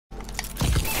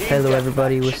Hello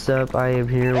everybody, what's up? I am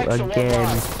here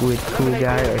again with Cool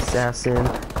Guy, Assassin,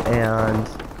 and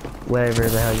whatever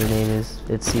the hell your name is.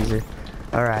 It's Caesar.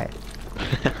 Alright.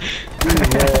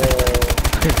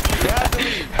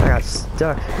 I got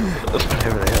stuck.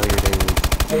 Whatever the hell your name is.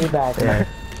 Hey, back. Yeah.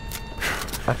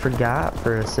 I forgot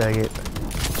for a second.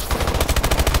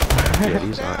 Yeah,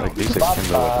 these Kindle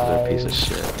weapons are a piece of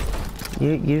shit.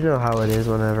 You know how it is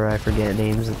whenever I forget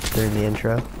names during the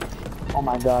intro. Oh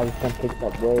my god, he's gonna pick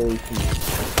up way too much.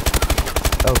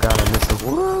 Oh god, I missed him.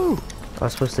 Woo! I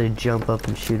was supposed to jump up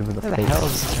and shoot him in the face. Where the hell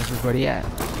is everybody at?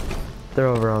 They're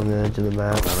over on the edge of the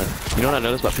map. You know what I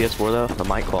noticed about PS4 though? The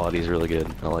mic quality is really good.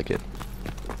 I like it.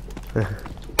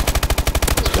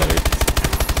 It's better.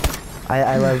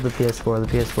 I love the PS4.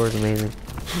 The PS4 is amazing.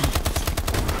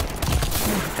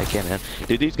 Heck yeah, man.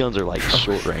 Dude, these guns are like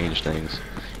short range things.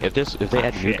 If they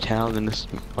had Nuketown in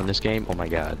on this game, oh my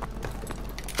god.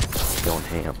 Going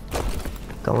ham.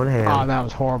 Going ham. Oh, that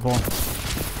was horrible.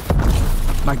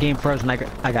 My game froze and I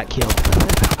got killed.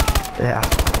 Yeah.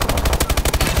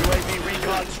 UAV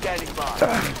recon standing by.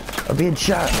 I'm being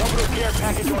shot. Care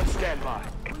package on standby.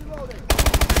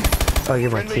 Oh, you're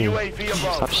my Friendly team. UAV above.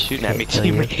 Stop shooting at me, Can't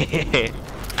kill you. teammate.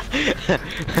 I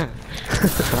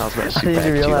was about to shoot I didn't back even at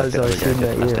you realize like I was that shooting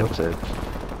at last you. episode.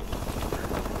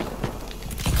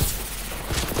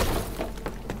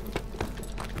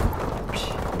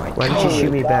 Why didn't you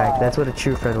shoot me back? That's what a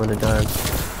true friend would have done.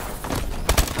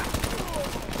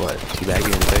 What? Teabag you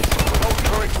in the face?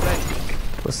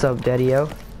 What's up, Daddy-o?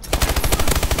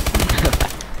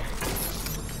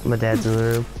 My dad's in the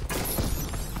room.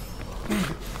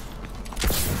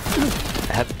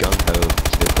 I have gung ho.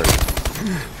 It's good first.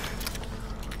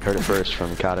 Heard it first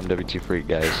from COD MW2 Freak,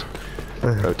 guys.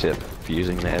 Pro tip: if you're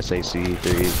using the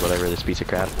SAC-3s, whatever this piece of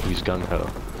crap, use gung ho.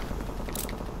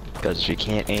 Because if you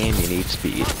can't aim, you need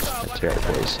speed. That's right,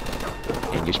 boys.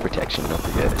 And use protection. Don't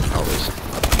forget, always.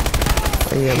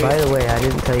 Oh, yeah. By the way, I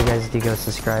didn't tell you guys to go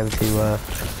subscribe to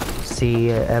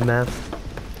CMF.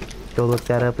 Go look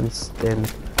that up and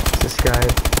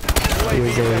subscribe. He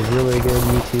is a really good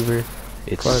YouTuber.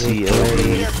 It's Funny,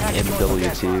 COD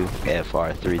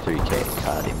MW2FR33K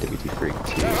COD MW2 Freak 2.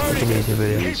 It's an easy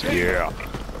video. Yeah.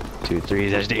 2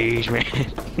 3s SDs, man.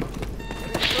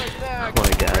 Oh my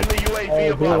god. I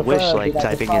wish like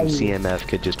typing in CMF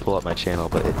could just pull up my channel,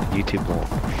 but YouTube won't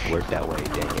work that way,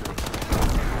 dang it.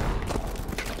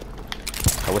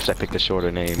 I wish I picked a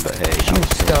shorter name, but hey.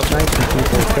 Stop knifing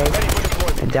people, okay?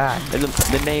 And die. And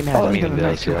the name has a meaning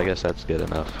though, so I guess that's good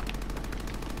enough.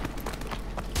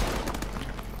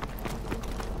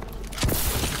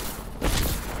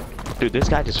 Dude, this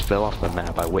guy just fell off the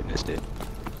map. I witnessed it.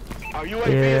 Our UAV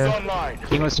is online.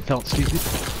 He must have felt stupid.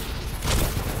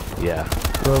 Yeah.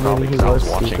 Well, Probably maybe he 'cause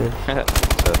was stupid. So,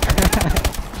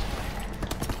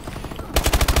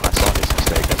 I saw his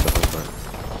mistake. That's the whole point.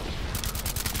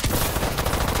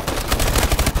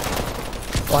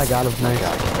 Oh, I got him. Nice.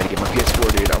 I'm ready to get my PS4,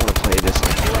 dude. I want to play this.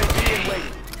 UAV in wait.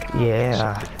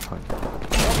 Yeah.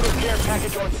 Care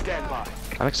package on standby.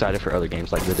 I'm excited for other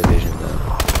games like The Division, though.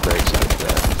 Very excited for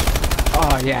that.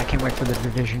 Oh yeah, I can't wait for the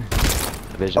Division.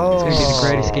 Division. Oh. It's gonna be the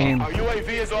greatest game. Our UAV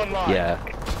is online. Yeah.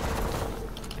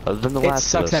 Other than the It last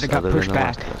sucks of that us. it got other than pushed The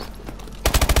back. Last of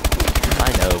Us.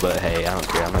 I know, but hey, I don't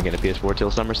care. I'm not getting a PS4 till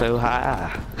summer, so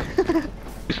hi. It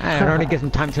already gives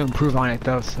them time to improve on it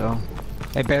though, so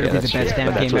it better be the that's best true. damn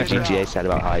But that's game what ever. GTA said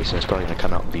about Ice, and it's probably gonna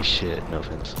come out and be shit. No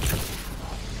offense.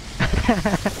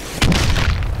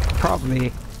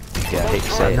 Probably. Yeah, I hate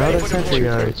to say it. Another but sentry it's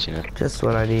gun. hurts, you know. Just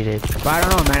what I needed. But I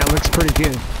don't know, man. It looks pretty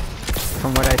good.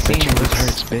 From what I've seen, it looks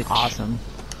hurts, bitch. awesome.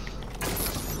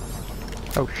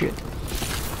 Oh shit.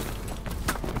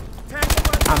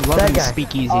 I'm That loving the guy.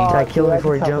 speakeasy. Did I kill him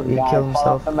before he jumped? He killed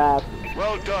himself. Well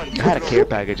done. I had a care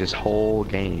package this whole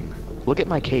game. Look at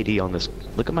my KD on this.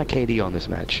 Look at my KD on this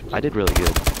match. I did really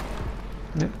good.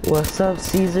 What's up,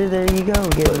 Caesar? There you go.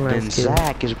 Get But him then nice kill.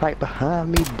 Zach is right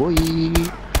behind me, boy.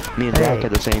 Me and Zach Hey.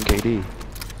 had the same KD.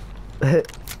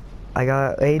 I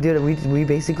got. Hey, dude. We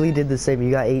basically did the same. You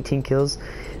got 18 kills.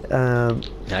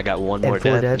 I got one And more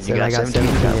 4 death. deaths, You and I got got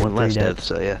 17. You got 17 one and less 3 death. deaths.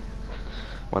 So yeah,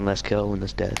 one less kill, one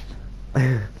less death.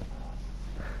 I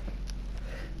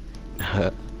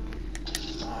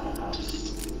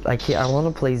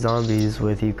want to play zombies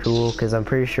with you, cool? Because I'm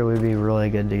pretty sure we'd be really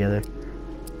good together.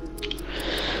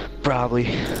 Probably.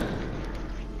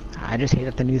 I just hate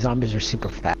that the new zombies are super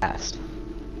fast.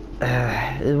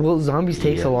 Well, zombies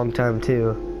takes Yeah. a long time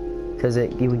too, because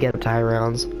you would get up to high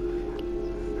rounds.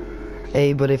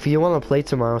 Hey, but if you want to play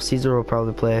tomorrow, Caesar will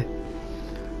probably play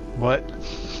What?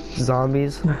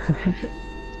 zombies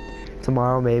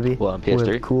tomorrow, maybe. Well, on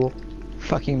PS3? With cool.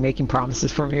 fucking making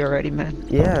promises for me already, man.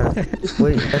 Yeah.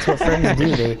 Wait, that's what friends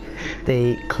do.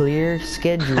 They clear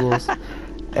schedules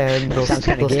and they'll Sounds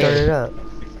kinda start gay. it up.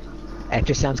 That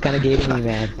just sounds kind of gay to me,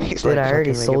 man. He's Dude, like I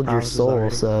already fucking making sold your promises soul,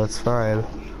 already. so it's fine.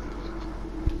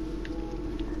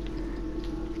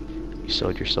 You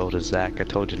sold your soul to Zach. I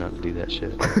told you not to do that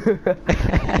shit.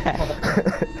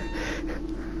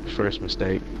 First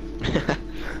mistake.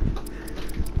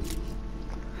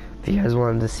 If you guys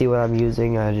wanted to see what I'm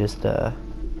using, I just,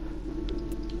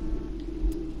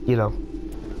 you know,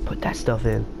 put that stuff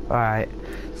in. Alright.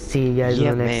 See you guys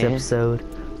Yeah, in the next man. episode.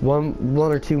 One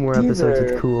or two more episodes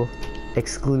Caesar. with cool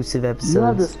exclusive You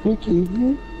have the episodes.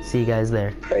 speakeasy? See you guys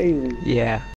there. Crazy. Yeah.